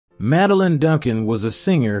Madelyn Duncan was a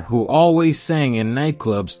singer who always sang in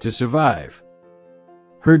nightclubs to survive.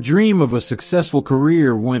 Her dream of a successful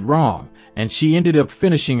career went wrong, and she ended up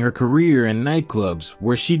finishing her career in nightclubs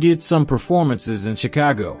where she did some performances in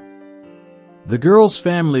Chicago. The girl's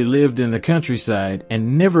family lived in the countryside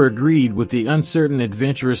and never agreed with the uncertain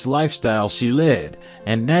adventurous lifestyle she led,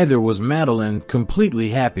 and neither was Madelyn completely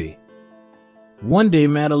happy. One day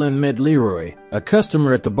Madelyn met Leroy, a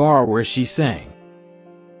customer at the bar where she sang.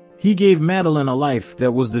 He gave Madelyn a life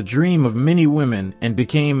that was the dream of many women and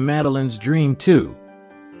became Madelyn's dream too.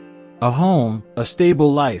 A home, a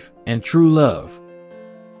stable life, and true love.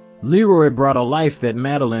 Leroy brought a life that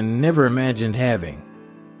Madelyn never imagined having.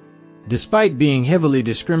 Despite being heavily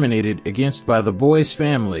discriminated against by the boy's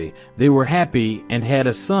family, they were happy and had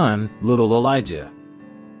a son, little Elijah.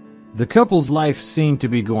 The couple's life seemed to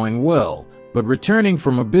be going well, but returning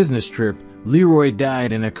from a business trip, Leroy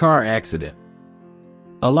died in a car accident.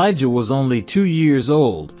 Elijah was only 2 years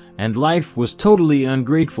old, and life was totally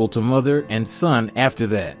ungrateful to mother and son after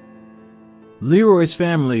that. Leroy's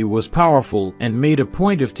family was powerful and made a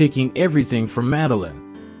point of taking everything from Madelyn.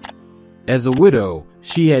 As a widow,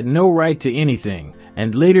 she had no right to anything,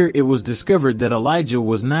 and later it was discovered that Elijah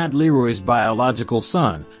was not Leroy's biological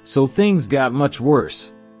son, so things got much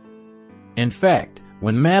worse. In fact,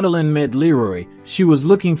 when Madelyn met Leroy, she was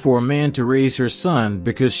looking for a man to raise her son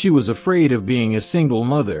because she was afraid of being a single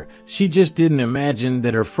mother. She just didn't imagine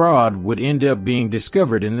that her fraud would end up being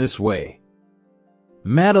discovered in this way.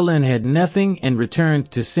 Madelyn had nothing and returned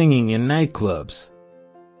to singing in nightclubs.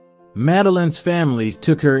 Madelyn's family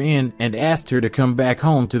took her in and asked her to come back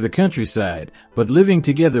home to the countryside, but living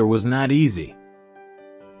together was not easy.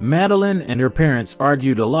 Madelyn and her parents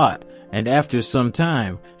argued a lot, and after some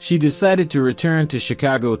time, she decided to return to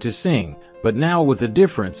Chicago to sing, but now with a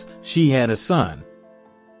difference, she had a son.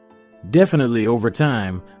 Definitely over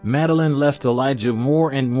time, Madelyn left Elijah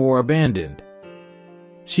more and more abandoned.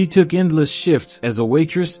 She took endless shifts as a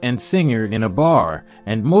waitress and singer in a bar,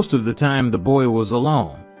 and most of the time the boy was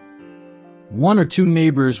alone. 1 or 2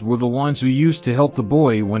 neighbors were the ones who used to help the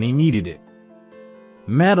boy when he needed it.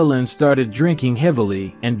 Madelyn started drinking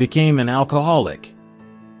heavily and became an alcoholic.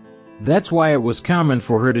 That's why it was common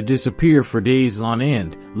for her to disappear for days on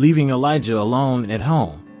end, leaving Elijah alone at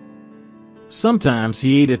home. Sometimes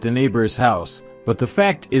he ate at the neighbor's house, but the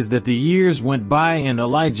fact is that the years went by and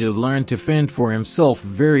Elijah learned to fend for himself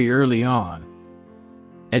very early on.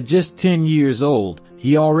 At just 10 years old,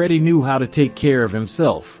 he already knew how to take care of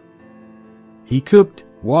himself. He cooked,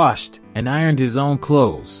 washed, and ironed his own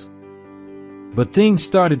clothes. But things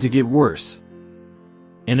started to get worse.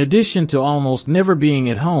 In addition to almost never being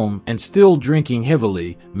at home and still drinking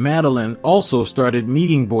heavily, Madelyn also started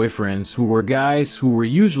meeting boyfriends who were guys who were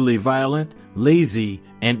usually violent, lazy,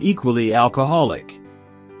 and equally alcoholic.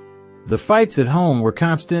 The fights at home were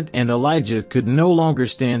constant and Elijah could no longer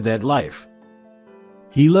stand that life.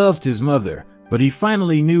 He loved his mother, but he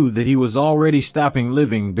finally knew that he was already stopping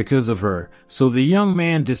living because of her, so the young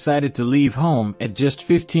man decided to leave home at just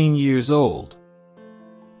 15 years old.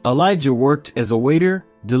 Elijah worked as a waiter,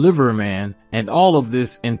 delivery man, and all of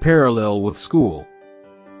this in parallel with school.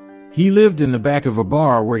 He lived in the back of a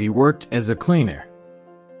bar where he worked as a cleaner.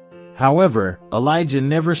 However, Elijah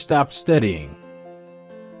never stopped studying.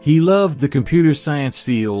 He loved the computer science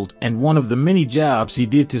field, and one of the many jobs he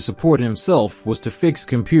did to support himself was to fix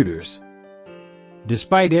computers.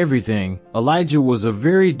 Despite everything, Elijah was a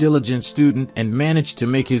very diligent student and managed to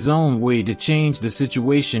make his own way to change the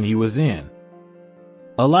situation he was in.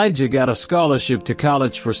 Elijah got a scholarship to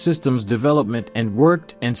college for systems development and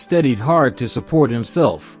worked and studied hard to support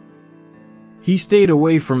himself. He stayed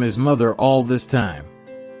away from his mother all this time.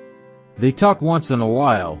 They talked once in a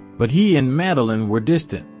while, but he and Madelyn were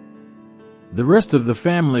distant. The rest of the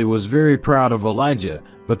family was very proud of Elijah,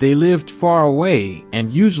 but they lived far away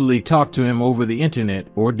and usually talked to him over the internet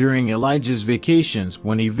or during Elijah's vacations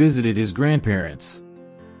when he visited his grandparents.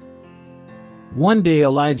 One day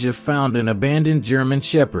Elijah found an abandoned German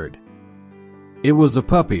shepherd. It was a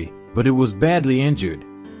puppy, but it was badly injured.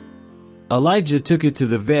 Elijah took it to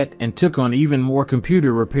the vet and took on even more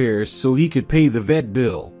computer repairs so he could pay the vet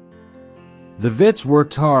bill. The vets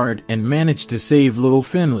worked hard and managed to save little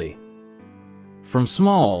Finley. From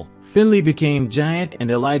small, Finley became giant and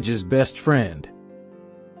Elijah's best friend.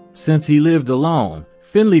 Since he lived alone,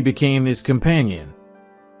 Finley became his companion.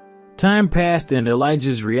 Time passed and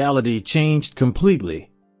Elijah's reality changed completely.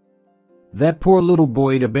 That poor little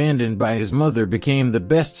boy abandoned by his mother became the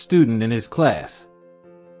best student in his class.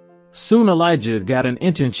 Soon Elijah got an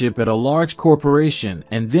internship at a large corporation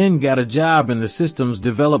and then got a job in the systems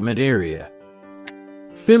development area.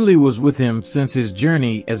 Finley was with him since his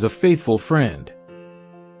journey as a faithful friend.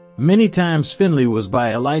 Many times Finley was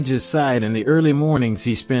by Elijah's side in the early mornings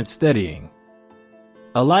he spent studying.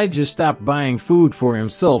 Elijah stopped buying food for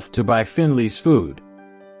himself to buy Finley's food.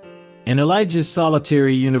 In Elijah's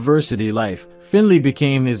solitary university life, Finley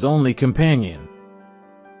became his only companion.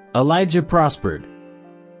 Elijah prospered.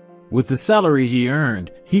 With the salary he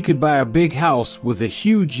earned, he could buy a big house with a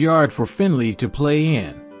huge yard for Finley to play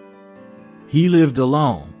in. He lived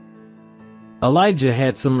alone. Elijah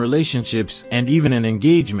had some relationships and even an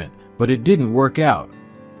engagement, but it didn't work out.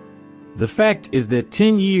 The fact is that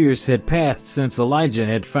 10 years had passed since Elijah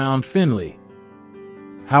had found Finley.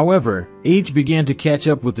 However, age began to catch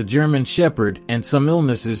up with the German Shepherd and some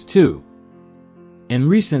illnesses too. In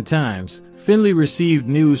recent times, Finley received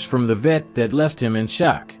news from the vet that left him in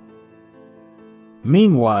shock.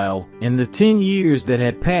 Meanwhile, in the 10 years that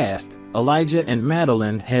had passed, Elijah and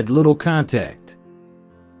Madelyn had little contact.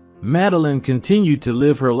 Madelyn continued to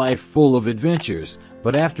live her life full of adventures,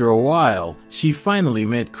 but after a while, she finally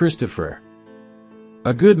met Christopher.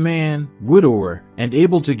 A good man, widower, and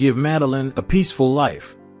able to give Madelyn a peaceful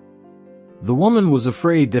life. The woman was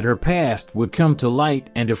afraid that her past would come to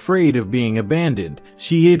light and afraid of being abandoned.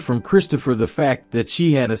 She hid from Christopher the fact that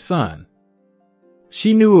she had a son.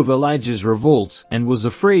 She knew of Elijah's revolts and was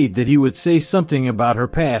afraid that he would say something about her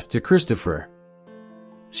past to Christopher.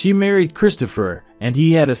 She married Christopher, and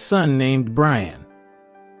he had a son named Brian.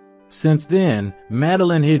 Since then,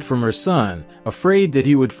 Madelyn hid from her son, afraid that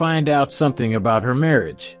he would find out something about her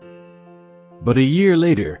marriage. But a year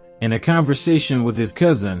later, in a conversation with his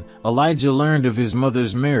cousin, Elijah learned of his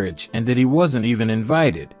mother's marriage and that he wasn't even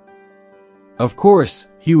invited. Of course,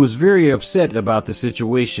 he was very upset about the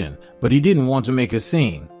situation, but he didn't want to make a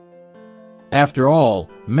scene. After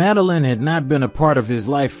all, Madelyn had not been a part of his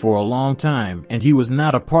life for a long time, and he was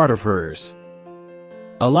not a part of hers.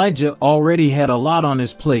 Elijah already had a lot on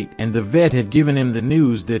his plate, and the vet had given him the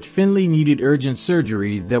news that Finley needed urgent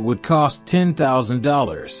surgery that would cost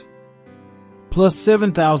 $10,000. Plus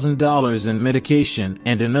 $7,000 in medication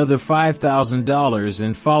and another $5,000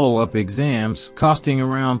 in follow-up exams, costing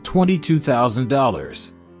around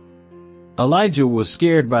 $22,000. Elijah was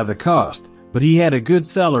scared by the cost, but he had a good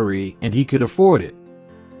salary and he could afford it.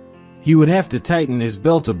 He would have to tighten his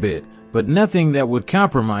belt a bit, but nothing that would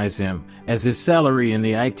compromise him, as his salary in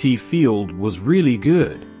the IT field was really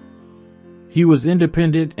good. He was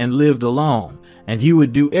independent and lived alone, and he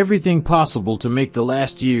would do everything possible to make the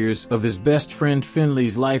last years of his best friend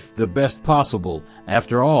Finley's life the best possible.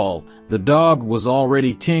 After all, the dog was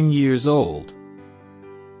already 10 years old.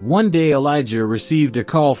 One day Elijah received a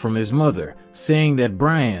call from his mother, saying that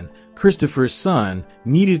Brian, Christopher's son,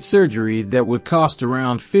 needed surgery that would cost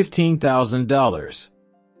around $15,000.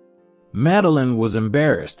 Madelyn was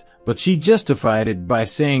embarrassed, but she justified it by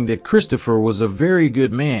saying that Christopher was a very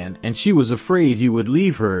good man and she was afraid he would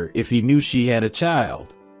leave her if he knew she had a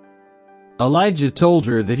child. Elijah told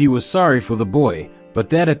her that he was sorry for the boy,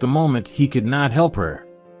 but that at the moment he could not help her.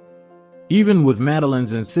 Even with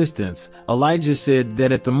Madelyn's insistence, Elijah said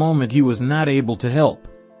that at the moment he was not able to help.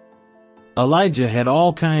 Elijah had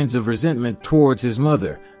all kinds of resentment towards his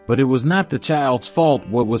mother, but it was not the child's fault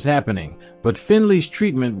what was happening, but Finley's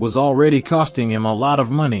treatment was already costing him a lot of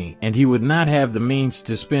money and he would not have the means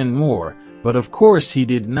to spend more, but of course he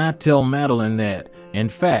did not tell Madelyn that. In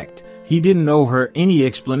fact, he didn't owe her any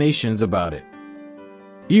explanations about it.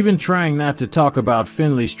 Even trying not to talk about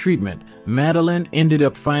Finley's treatment, Madelyn ended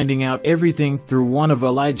up finding out everything through one of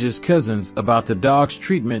Elijah's cousins about the dog's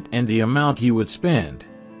treatment and the amount he would spend.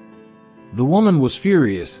 The woman was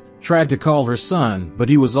furious, tried to call her son, but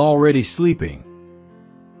he was already sleeping.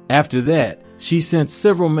 After that, she sent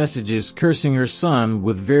several messages cursing her son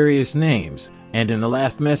with various names, and in the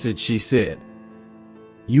last message she said,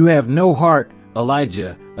 "You have no heart,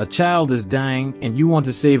 Elijah. A child is dying and you want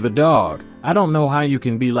to save a dog. I don't know how you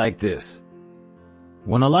can be like this."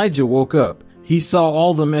 When Elijah woke up, he saw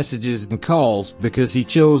all the messages and calls because he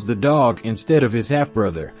chose the dog instead of his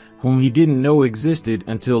half-brother, whom he didn't know existed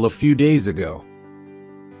until a few days ago.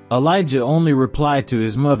 Elijah only replied to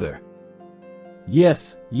his mother,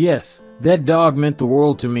 Yes, that dog meant the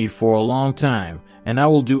world to me for a long time, and I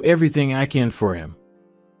will do everything I can for him.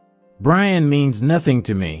 Brian means nothing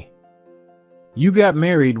to me. You got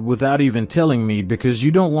married without even telling me because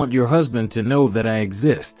you don't want your husband to know that I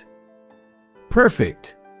exist.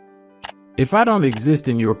 Perfect. If I don't exist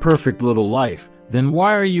in your perfect little life, then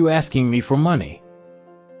why are you asking me for money?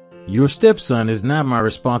 Your stepson is not my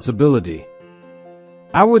responsibility.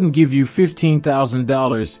 I wouldn't give you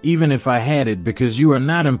 $15,000 even if I had it because you are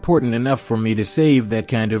not important enough for me to save that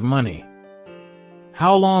kind of money.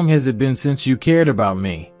 How long has it been since you cared about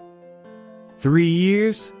me? 3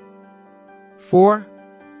 years? 4?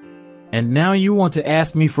 And now you want to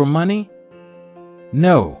ask me for money?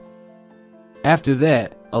 No. After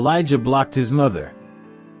that, Elijah blocked his mother.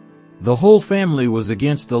 The whole family was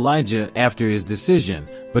against Elijah after his decision,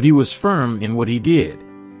 but he was firm in what he did.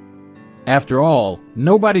 After all,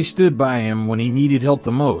 nobody stood by him when he needed help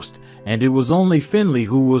the most, and it was only Finley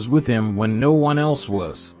who was with him when no one else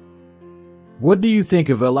was. What do you think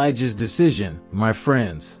of Elijah's decision, my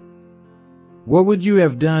friends? What would you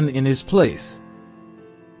have done in his place?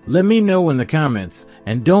 Let me know in the comments,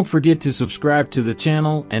 and don't forget to subscribe to the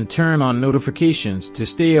channel and turn on notifications to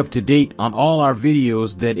stay up to date on all our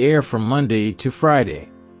videos that air from Monday to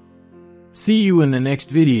Friday. See you in the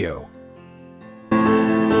next video.